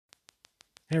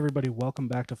Hey, everybody, welcome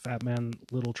back to Fat Man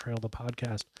Little Trail, the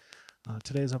podcast.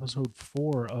 Today is episode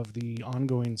 4 of the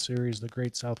ongoing series, The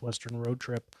Great Southwestern Road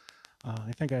Trip.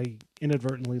 I think I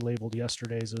inadvertently labeled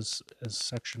yesterday's as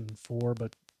section 4,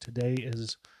 but today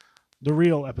is the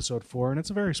real episode 4, and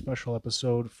it's a very special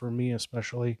episode for me,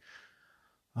 especially.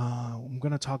 I'm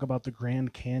going to talk about the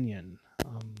Grand Canyon.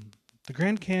 The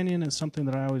Grand Canyon is something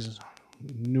that I always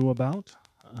knew about.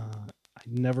 I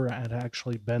never had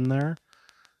actually been there.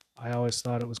 I always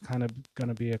thought it was kind of going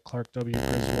to be a Clark W.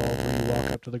 Griswold when you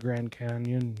walk up to the Grand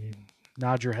Canyon, you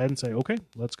nod your head and say, okay,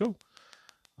 let's go.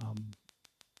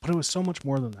 But it was so much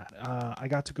more than that. I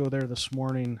got to go there this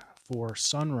morning for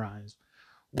sunrise,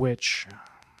 which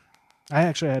I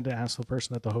actually had to ask the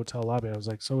person at the hotel lobby. I was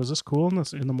like, so is this cool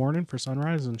in the morning for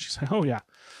sunrise? And she said, oh, yeah.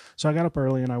 So I got up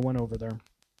early and I went over there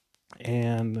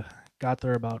and got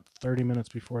there about 30 minutes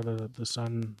before the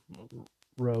sun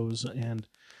rose, and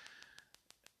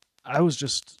I was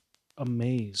just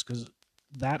amazed because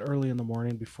that early in the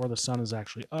morning, before the sun is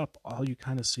actually up, all you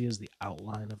kind of see is the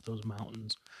outline of those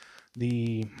mountains.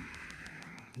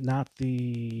 Not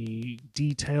the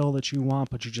detail that you want,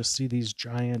 but you just see these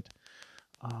giant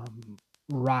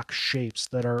rock shapes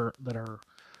that are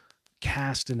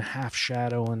cast in half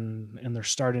shadow, and they're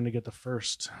starting to get the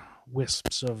first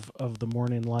wisps of the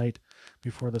morning light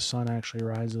before the sun actually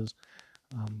rises.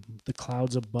 The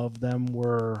clouds above them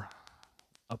were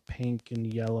a pink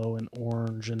and yellow and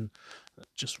orange and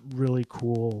just really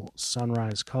cool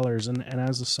sunrise colors. And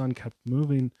as the sun kept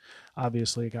moving,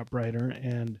 obviously it got brighter,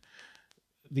 and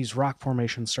these rock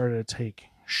formations started to take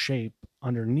shape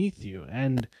underneath you.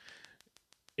 And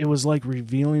it was like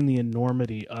revealing the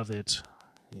enormity of it,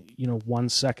 1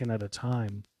 second at a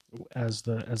time. As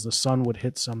the sun would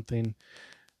hit something,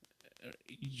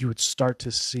 you would start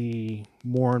to see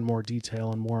more and more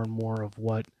detail and more of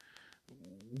what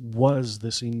was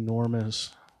this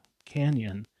enormous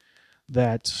canyon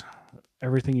that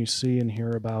everything you see and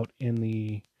hear about in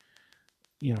the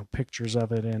pictures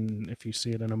of it, and if you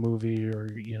see it in a movie,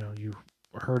 or you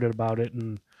heard about it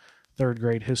in third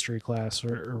grade history class,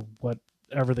 or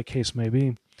whatever the case may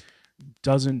be,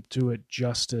 doesn't do it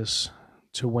justice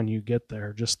to when you get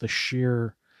there. Just the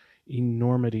sheer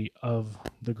enormity of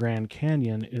the Grand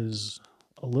Canyon is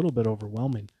a little bit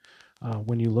overwhelming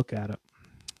when you look at it.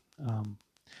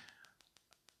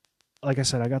 Like I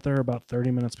said, I got there about 30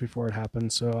 minutes before it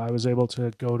happened, so I was able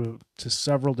to go to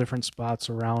several different spots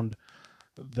around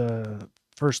the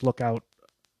first lookout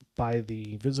by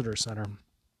the visitor center,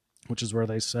 which is where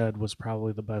they said was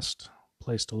probably the best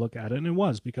place to look at it. And it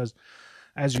was, because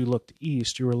as you looked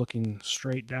east, you were looking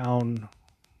straight down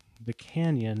the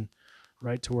canyon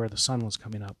right to where the sun was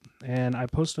coming up. And I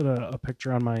posted a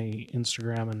picture on my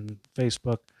Instagram and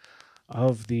Facebook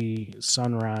of the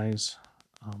sunrise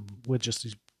with just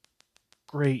these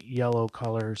great yellow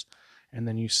colors, and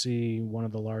then you see one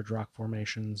of the large rock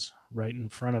formations right in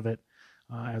front of it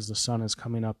as the sun is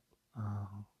coming up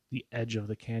the edge of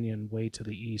the canyon way to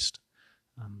the east,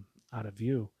 out of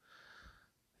view.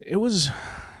 It was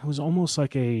almost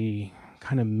like a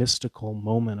kind of mystical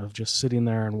moment of just sitting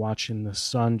there and watching the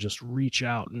sun just reach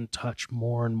out and touch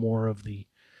more and more of the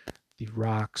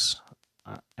rocks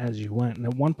as you went. And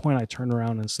at one point I turned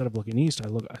around, and instead of looking east,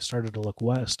 I started to look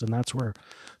west, and that's where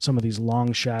some of these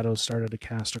long shadows started to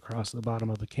cast across the bottom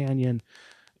of the canyon.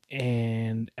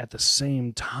 And at the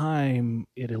same time,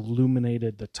 it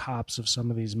illuminated the tops of some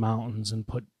of these mountains and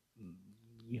put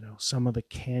some of the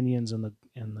canyons and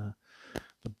the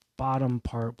bottom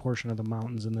portion of the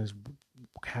mountains, and this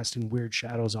casting weird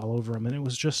shadows all over them. And it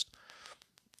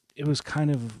was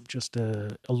kind of just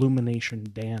a illumination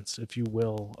dance, if you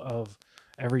will, of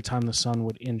every time the sun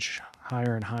would inch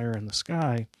higher and higher in the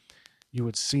sky, you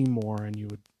would see more, and you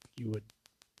would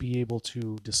be able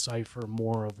to decipher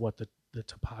more of what the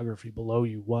topography below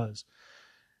you was.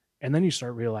 And then you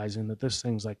start realizing that this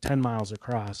thing's like 10 miles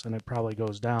across, and it probably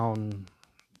goes down,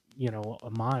 a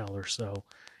mile or so.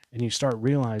 And you start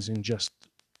realizing just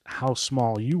how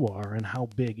small you are and how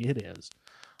big it is,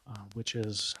 which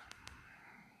is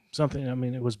something,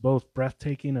 it was both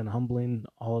breathtaking and humbling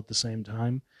all at the same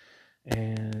time.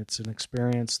 And it's an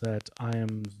experience that I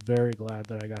am very glad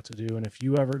that I got to do. And if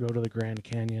you ever go to the Grand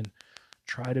Canyon,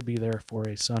 try to be there for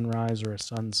a sunrise or a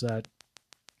sunset,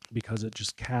 because it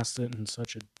just casts it in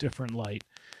such a different light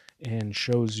and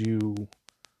shows you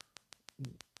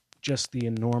just the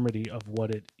enormity of what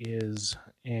it is.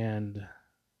 And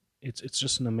it's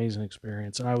just an amazing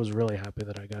experience, and I was really happy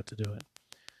that I got to do it.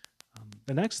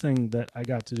 The next thing that I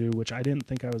got to do, which I didn't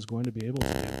think I was going to be able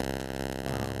to do,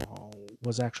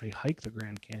 was actually hike the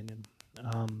Grand Canyon.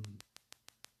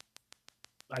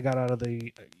 I got out of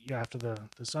after the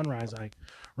sunrise, I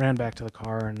ran back to the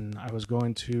car, and I was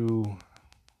going to,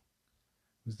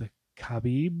 it was the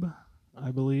Khabib,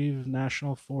 I believe,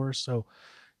 National Forest. So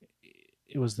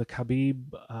it was the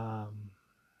Khabib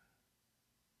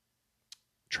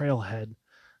Trailhead.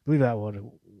 I believe that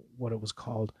what it was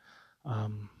called. I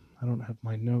don't have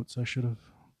my notes. I should have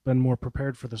been more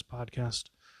prepared for this podcast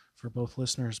for both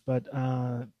listeners. But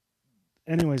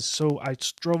anyways, so I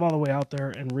drove all the way out there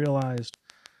and realized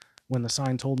when the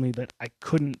sign told me that I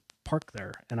couldn't park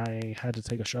there and I had to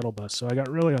take a shuttle bus. So I got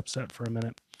really upset for a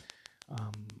minute.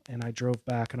 And I drove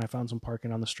back and I found some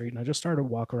parking on the street, and I just started to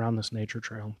walk around this nature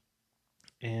trail.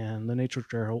 And the nature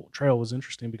trail was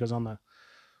interesting because on the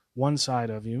one side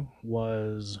of you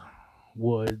was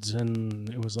woods, and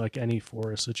it was like any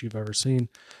forest that you've ever seen.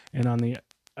 And on the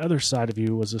other side of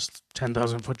you was this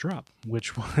 10,000 foot drop,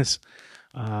 which was,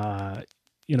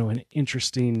 an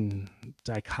interesting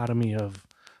dichotomy of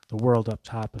the world up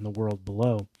top and the world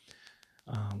below.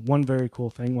 One very cool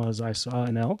thing was I saw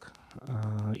an elk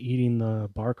eating the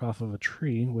bark off of a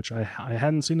tree, which I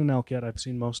hadn't seen an elk yet. I've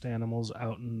seen most animals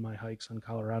out in my hikes in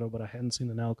Colorado, but I hadn't seen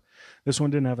an elk. This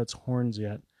one didn't have its horns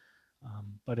yet,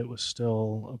 but it was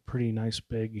still a pretty nice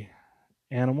big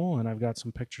animal, and I've got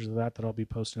some pictures of that I'll be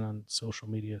posting on social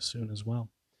media soon as well.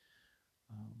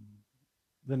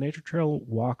 The nature trail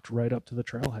walked right up to the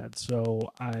trailhead,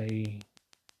 so I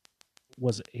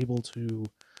was able to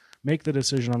make the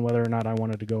decision on whether or not I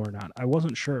wanted to go or not. I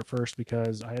wasn't sure at first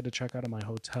because I had to check out of my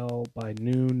hotel by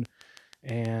noon,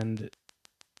 and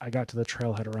I got to the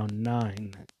trailhead around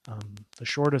 9. The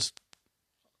shortest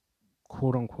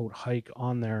quote-unquote hike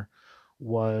on there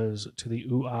was to the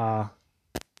Ooh-Ah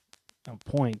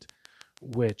point,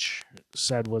 which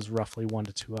said was roughly 1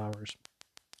 to 2 hours.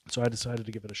 So I decided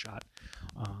to give it a shot.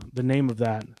 The name of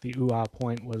that, the Ooh-Ah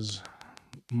point, was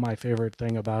my favorite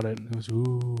thing about it. It was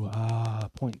Ooh-Ah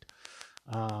point.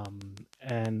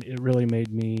 And it really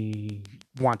made me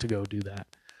want to go do that.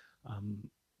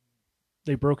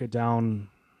 They broke it down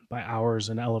by hours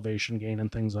and elevation gain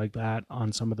and things like that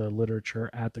on some of the literature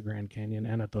at the Grand Canyon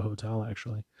and at the hotel,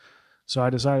 actually. So I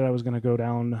decided I was going to go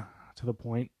down to the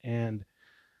point, and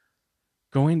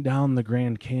going down the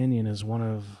Grand Canyon is one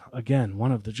of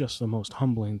the most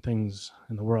humbling things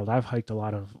in the world. I've hiked a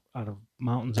lot of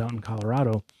mountains out in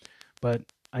Colorado, but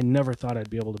I never thought I'd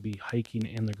be able to be hiking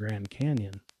in the Grand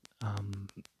Canyon.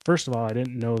 First of all, I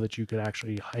didn't know that you could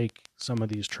actually hike some of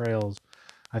these trails.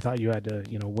 I thought you had to,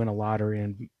 win a lottery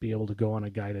and be able to go on a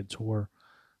guided tour.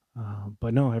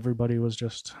 But no, everybody was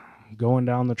just going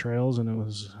down the trails, and it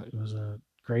was a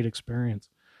great experience.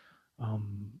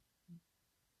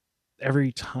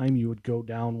 Every time you would go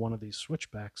down one of these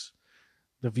switchbacks,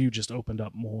 the view just opened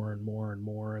up more and more and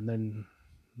more, and then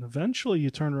eventually you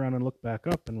turn around and look back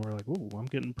up, and we're like, "Ooh, I'm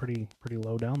getting pretty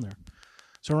low down there."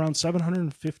 So around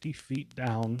 750 feet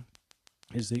down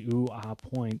is the Ooh-Ah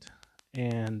point,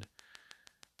 and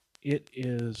it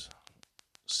is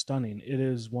stunning. It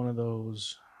is one of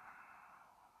those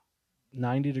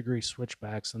 90-degree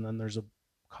switchbacks, and then there's a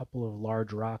couple of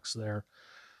large rocks there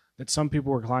that some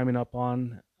people were climbing up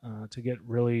on to get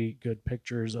really good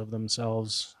pictures of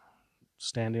themselves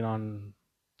standing on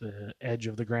the edge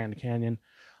of the Grand Canyon.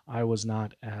 I was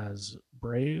not as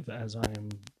brave, as I am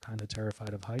kind of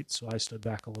terrified of heights, so I stood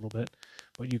back a little bit.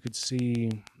 But you could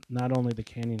see not only the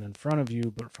canyon in front of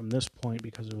you, but from this point,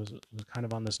 because it was kind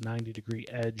of on this 90-degree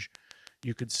edge,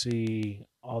 you could see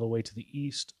all the way to the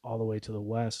east, all the way to the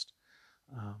west.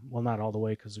 Well, not all the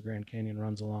way because the Grand Canyon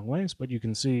runs a long ways, but you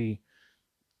can see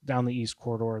down the east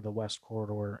corridor, the west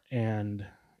corridor, and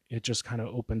it just kind of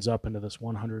opens up into this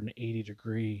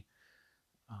 180-degree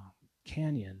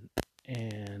canyon.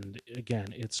 And again,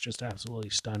 it's just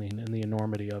absolutely stunning, and the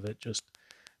enormity of it, just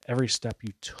every step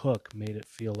you took made it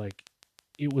feel like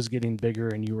it was getting bigger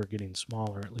and you were getting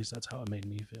smaller. At least that's how it made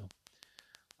me feel.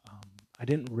 I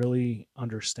didn't really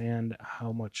understand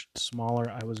how much smaller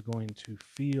I was going to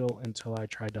feel until I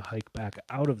tried to hike back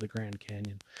out of the Grand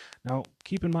Canyon. Now,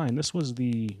 keep in mind, this was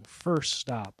the first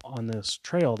stop on this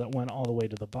trail that went all the way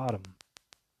to the bottom.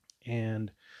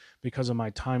 And because of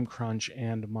my time crunch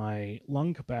and my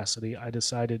lung capacity, I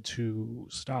decided to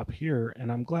stop here.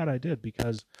 And I'm glad I did,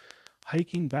 because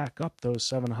hiking back up those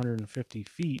 750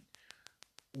 feet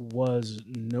was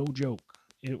no joke.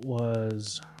 It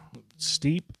was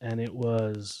steep, and it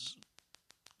was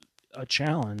a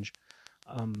challenge.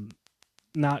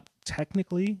 Not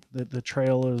technically, the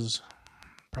trail is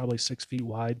probably 6 feet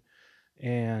wide,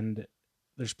 and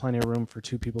there's plenty of room for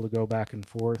 2 people to go back and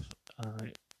forth.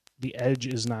 The edge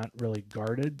is not really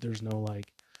guarded. There's no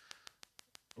like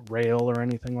rail or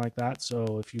anything like that.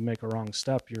 So if you make a wrong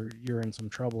step, you're in some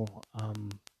trouble.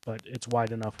 But it's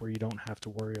wide enough where you don't have to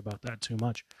worry about that too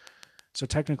much. So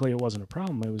technically, it wasn't a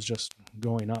problem. It was just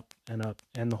going up and up,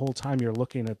 and the whole time you're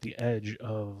looking at the edge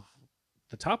of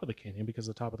the top of the canyon because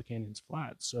the top of the canyon's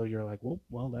flat. So you're like,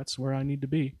 well, that's where I need to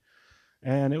be.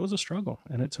 And it was a struggle,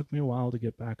 and it took me a while to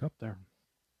get back up there.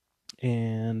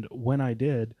 And when I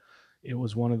did, it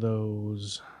was one of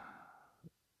those,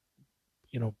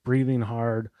 breathing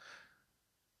hard,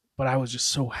 but I was just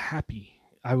so happy.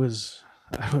 I was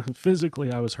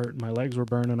physically, I was hurting. My legs were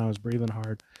burning. I was breathing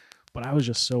hard, but I was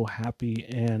just so happy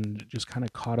and just kind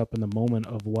of caught up in the moment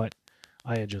of what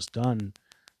I had just done,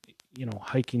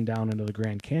 hiking down into the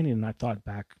Grand Canyon. And I thought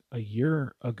back a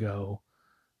year ago,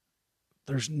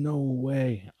 there's no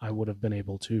way I would have been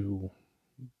able to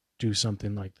do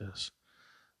something like this.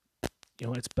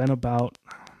 It's been about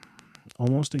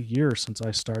almost a year since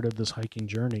I started this hiking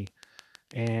journey,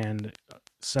 and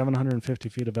 750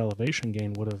 feet of elevation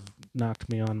gain would have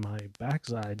knocked me on my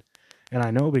backside, and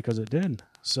I know because it did.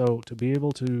 So to be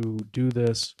able to do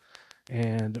this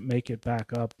and make it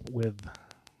back up with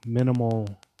minimal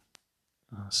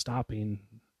stopping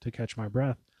to catch my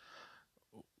breath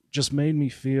just made me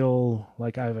feel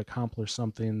like I've accomplished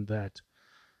something that,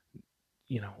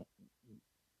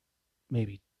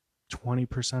 maybe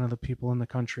 20% of the people in the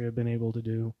country have been able to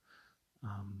do.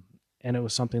 And it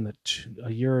was something that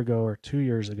a year ago or 2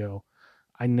 years ago,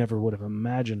 I never would have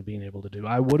imagined being able to do.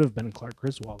 I would have been Clark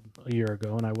Griswold a year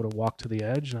ago, and I would have walked to the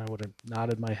edge, and I would have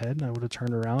nodded my head, and I would have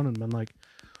turned around and been like,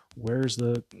 where's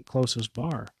the closest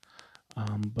bar?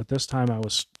 But this time I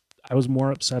was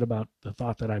more upset about the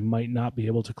thought that I might not be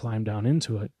able to climb down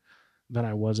into it than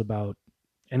I was about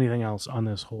anything else on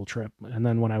this whole trip. And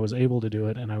then when I was able to do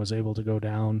it and I was able to go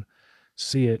down,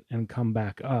 see it, and come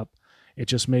back up, it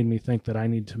just made me think that I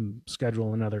need to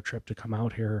schedule another trip to come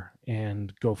out here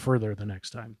and go further the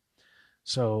next time.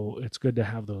 So it's good to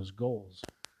have those goals.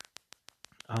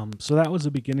 So that was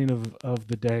the beginning of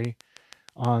the day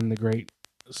on the Great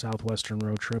Southwestern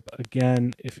Road Trip.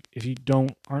 Again, if you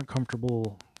aren't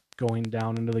comfortable going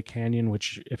down into the canyon,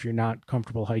 which if you're not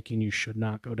comfortable hiking, you should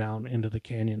not go down into the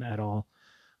canyon at all.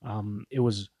 It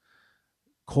was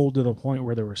cold to the point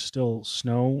where there was still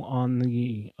snow on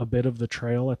a bit of the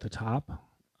trail at the top.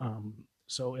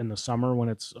 So in the summer when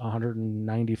it's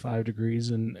 195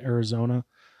 degrees in Arizona,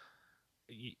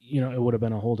 it would have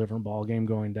been a whole different ball game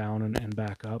going down and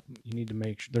back up. You need to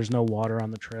make sure there's no water on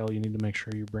the trail. You need to make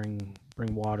sure you bring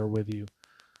water with you.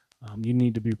 You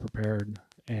need to be prepared.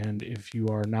 And if you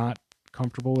are not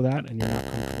comfortable with that and you're not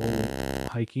comfortable with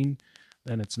hiking,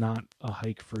 then it's not a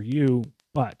hike for you.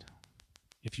 But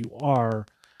if you are,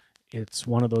 it's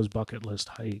one of those bucket list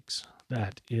hikes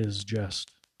that is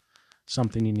just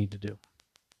something you need to do.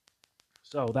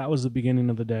 So that was the beginning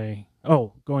of the day.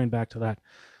 Oh, going back to that,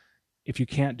 if you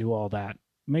can't do all that,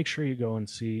 make sure you go and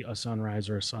see a sunrise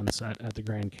or a sunset at the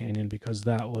Grand Canyon, because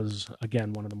that was,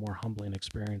 again, one of the more humbling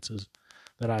experiences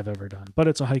that I've ever done. But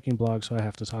it's a hiking blog, so I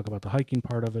have to talk about the hiking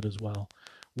part of it as well,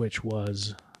 which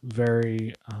was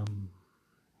very,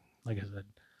 like I said,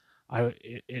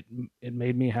 it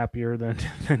made me happier than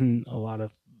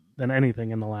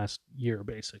anything in the last year,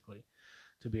 basically,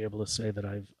 to be able to say that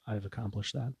I've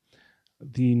accomplished that.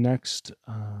 The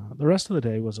rest of the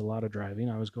day was a lot of driving.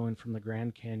 I was going from the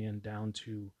Grand Canyon down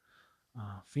to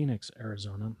Phoenix,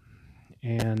 Arizona,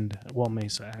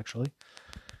 Mesa actually.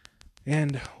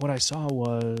 And what I saw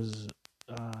was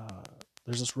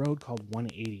there's this road called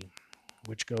 180,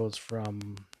 which goes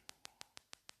from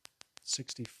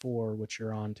 64, which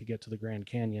you're on to get to the Grand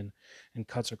Canyon, and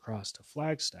cuts across to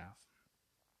Flagstaff.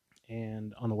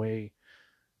 And on the way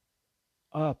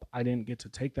up, I didn't get to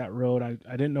take that road.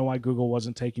 I didn't know why Google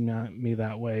wasn't taking me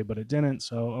that way, but it didn't,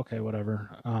 so okay,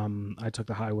 whatever. I took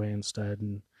the highway instead,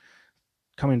 and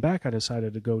coming back, I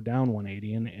decided to go down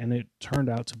 180, and it turned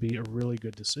out to be a really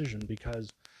good decision, because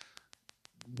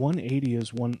 180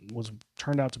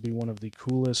 turned out to be one of the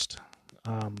coolest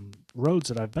roads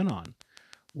that I've been on.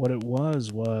 What it was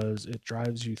it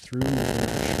drives you through the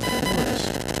national forest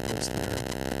that's there,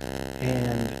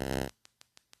 and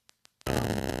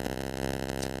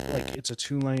it's a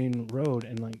 2-lane road,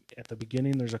 and like at the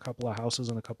beginning there's a couple of houses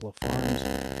and a couple of farms,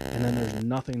 and then there's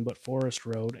nothing but forest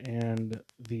road and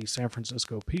the San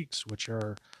Francisco Peaks, which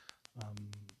are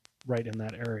right in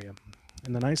that area.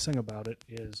 And the nice thing about it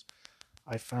is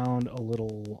I found a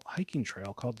little hiking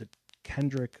trail called the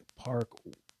Kendrick Park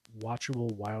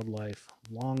Watchable Wildlife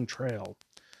Long Trail.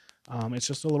 It's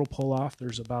just a little pull off.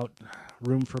 There's about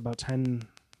room for about 10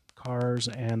 cars,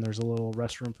 and there's a little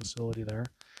restroom facility there.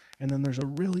 And then there's a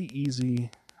really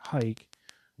easy hike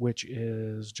which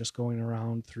is just going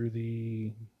around through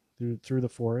the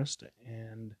forest,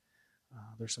 and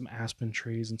there's some aspen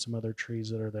trees and some other trees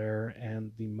that are there,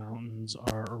 and the mountains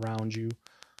are around you.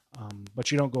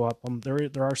 But you don't go up them.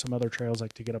 There are some other trails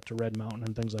like to get up to Red Mountain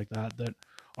and things like that that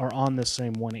are on this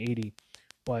same 180.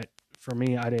 But for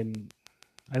me, I didn't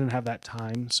have that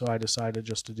time, so I decided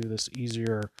just to do this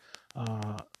easier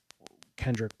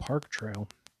Kendrick Park Trail.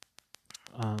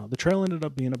 The trail ended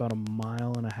up being about 1.5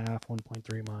 miles,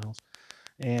 1.3 miles,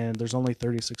 and there's only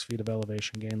 36 feet of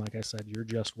elevation gain. Like I said, you're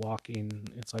just walking.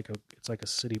 It's like a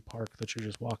city park that you're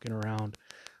just walking around.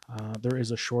 There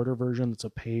is a shorter version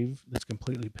that's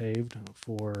completely paved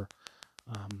for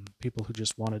people who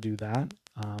just want to do that.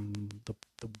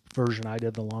 The version I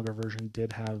did, the longer version,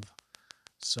 did have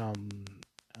some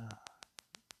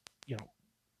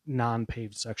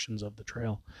non-paved sections of the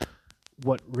trail.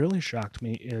 What really shocked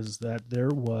me is that there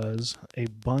was a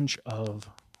bunch of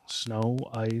snow,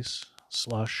 ice,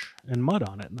 slush, and mud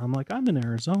on it. And I'm like, I'm in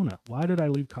Arizona. Why did I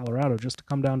leave Colorado just to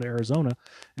come down to Arizona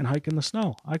and hike in the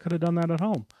snow? I could have done that at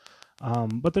home.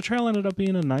 But the trail ended up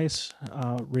being a nice,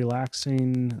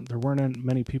 relaxing. There weren't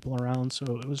many people around, so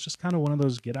it was just kind of one of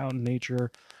those get out in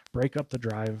nature, break up the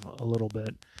drive a little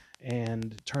bit,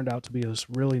 and it turned out to be this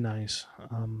really nice,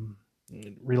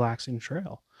 relaxing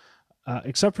trail.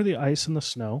 Except for the ice and the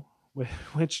snow,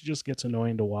 which just gets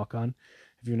annoying to walk on.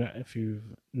 If you've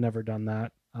never done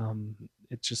that,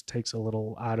 it just takes a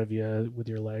little out of you with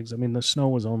your legs. I mean, the snow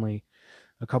was only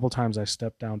a couple times I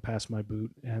stepped down past my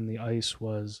boot, and the ice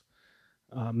was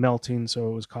melting, so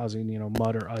it was causing,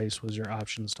 mud or ice was your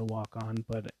options to walk on,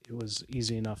 but it was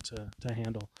easy enough to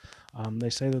handle.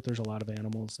 They say that there's a lot of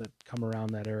animals that come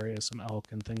around that area, some elk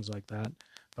and things like that,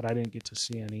 but I didn't get to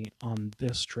see any on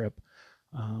this trip.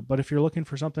 But if you're looking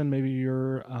for something, maybe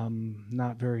you're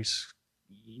not a very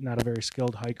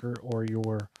skilled hiker, or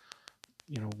you're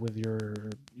with your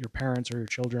parents or your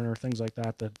children or things like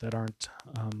that aren't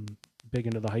big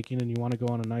into the hiking, and you want to go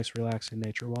on a nice relaxing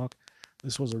nature walk,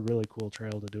 this was a really cool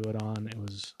trail to do it on. It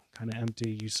was kind of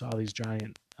empty. You saw these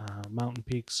giant mountain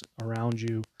peaks around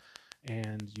you,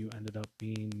 and you ended up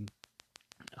being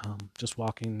just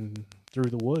walking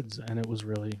through the woods, and it was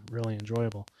really, really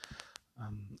enjoyable.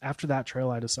 After that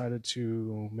trail, I decided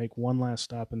to make one last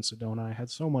stop in Sedona. I had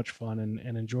so much fun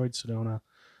and enjoyed Sedona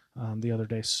the other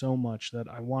day so much that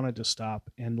I wanted to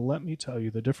stop. And let me tell you,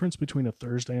 the difference between a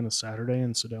Thursday and a Saturday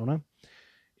in Sedona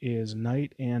is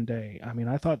night and day. I mean,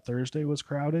 I thought Thursday was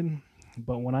crowded,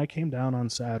 but when I came down on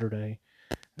Saturday,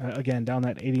 again, down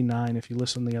that 89, if you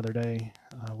listen the other day,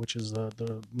 which is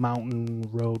the mountain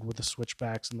road with the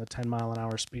switchbacks and the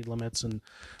 10-mile-an-hour speed limits and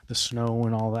the snow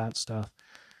and all that stuff,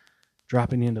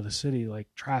 dropping into the city, like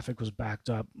traffic was backed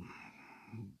up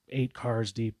 8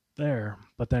 cars deep there.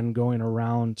 But then going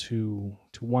around to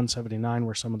 179,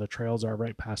 where some of the trails are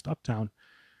right past Uptown,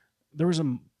 there was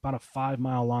about a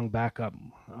 5-mile long backup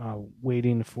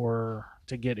waiting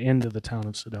to get into the town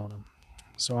of Sedona.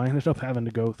 So I ended up having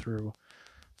to go through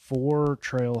 4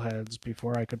 trailheads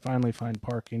before I could finally find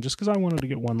parking, just because I wanted to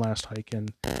get one last hike in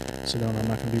Sedona. I'm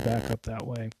not going to be back up that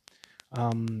way.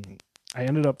 I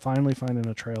ended up finally finding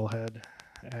a trailhead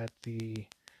at the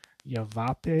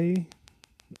Yavapai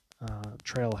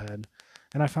trailhead,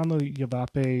 and I found the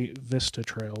Yavapai Vista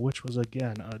Trail, which was,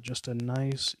 again, just a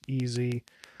nice, easy,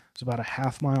 it's about a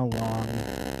 1/2 mile long,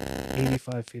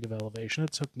 85 feet of elevation.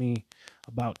 It took me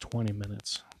about 20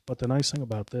 minutes. But the nice thing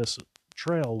about this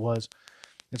trail was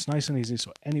it's nice and easy,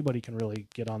 so anybody can really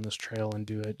get on this trail and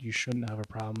do it. You shouldn't have a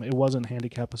problem. It wasn't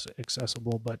handicap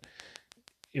accessible, but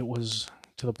it was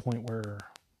to the point where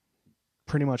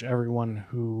pretty much everyone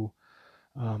who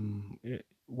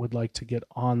would like to get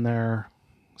on there,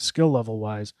 skill level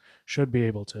wise, should be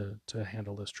able to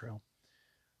handle this trail.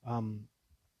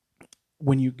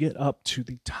 When you get up to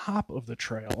the top of the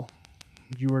trail,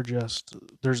 you are just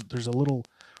there's a little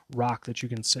rock that you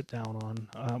can sit down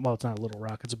on. Well, it's not a little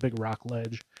rock; it's a big rock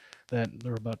ledge that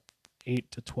there are about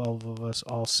 8 to 12 of us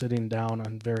all sitting down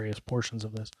on various portions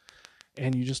of this.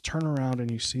 And you just turn around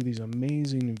and you see these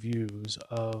amazing views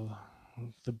of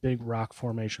the big rock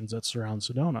formations that surround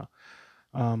Sedona.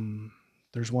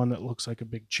 There's one that looks like a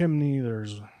big chimney.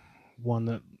 There's one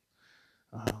that,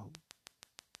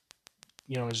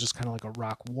 is just kind of like a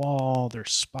rock wall.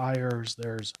 There's spires.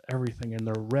 There's everything. And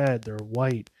they're red. They're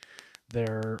white.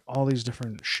 They're all these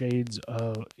different shades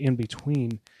in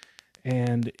between.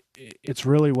 And it's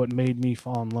really what made me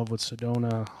fall in love with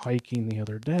Sedona hiking the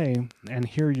other day. And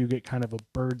here you get kind of a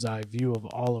bird's eye view of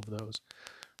all of those,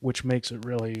 which makes it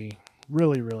really,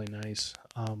 really, really nice,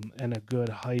 and a good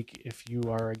hike if you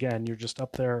are, again, you're just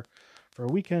up there for a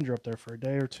weekend, you're up there for a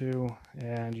day or two,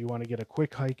 and you want to get a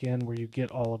quick hike in where you get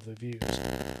all of the views.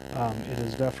 It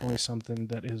is definitely something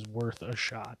that is worth a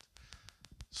shot.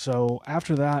 So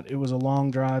after that, it was a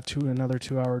long drive, another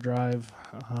 2-hour drive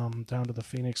down to the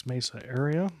Phoenix Mesa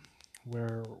area,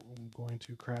 where I'm going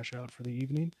to crash out for the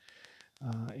evening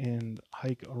and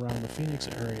hike around the Phoenix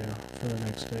area for the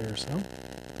next day or so.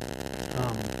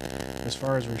 As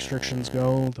far as restrictions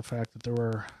go, the fact that there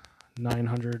were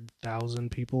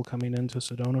 900,000 people coming into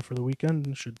Sedona for the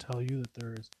weekend should tell you that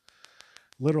there is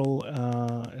little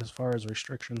as far as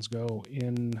restrictions go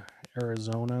in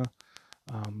Arizona.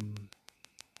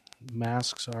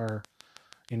 Masks are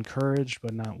encouraged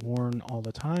but not worn all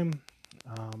the time.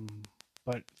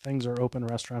 But things are open,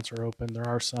 restaurants are open. There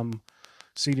are some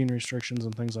seating restrictions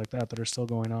and things like that that are still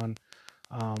going on.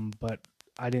 But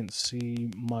I didn't see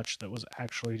much that was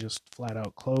actually just flat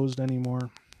out closed anymore.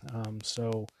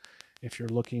 So if you're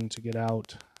looking to get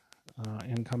out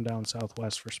and come down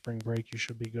Southwest for spring break, you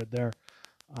should be good there.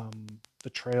 The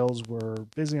trails were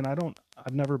busy, and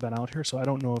I've never been out here, so I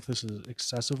don't know if this is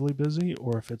excessively busy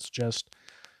or if it's just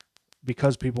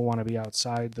because people want to be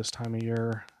outside this time of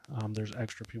year. There's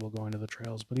extra people going to the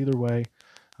trails, but either way,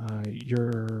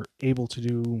 you're able to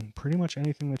do pretty much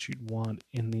anything that you'd want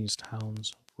in these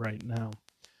towns right now.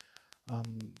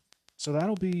 So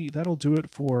that'll do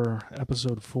it for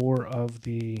episode 4 of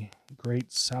the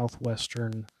Great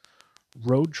Southwestern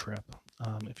Road Trip.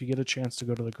 If you get a chance to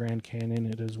go to the Grand Canyon,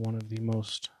 it is one of the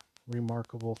most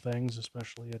remarkable things,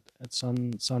 especially at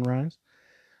sunrise.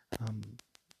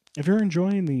 If you're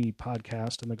enjoying the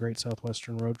podcast and the Great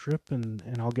Southwestern Road Trip, and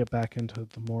I'll get back into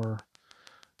the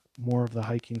more of the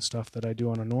hiking stuff that I do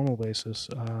on a normal basis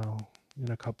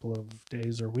in a couple of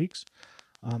days or weeks.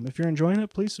 If you're enjoying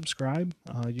it, please subscribe.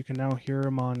 You can now hear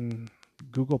them on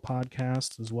Google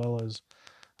Podcasts as well as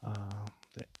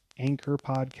the Anchor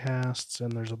Podcasts,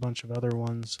 and there's a bunch of other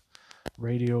ones.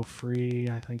 Radio Free,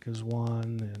 I think, is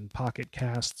one, and Pocket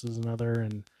Casts is another,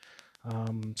 and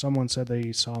someone said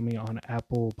they saw me on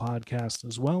Apple Podcasts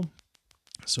as well.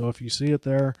 So if you see it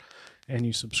there and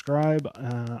you subscribe,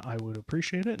 I would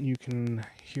appreciate it. And you can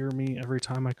hear me every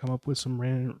time I come up with some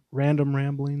random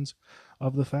ramblings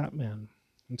of the Fat Man.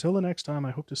 Until the next time,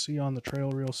 I hope to see you on the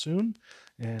trail real soon.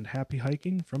 And happy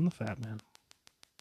hiking from the Fat Man.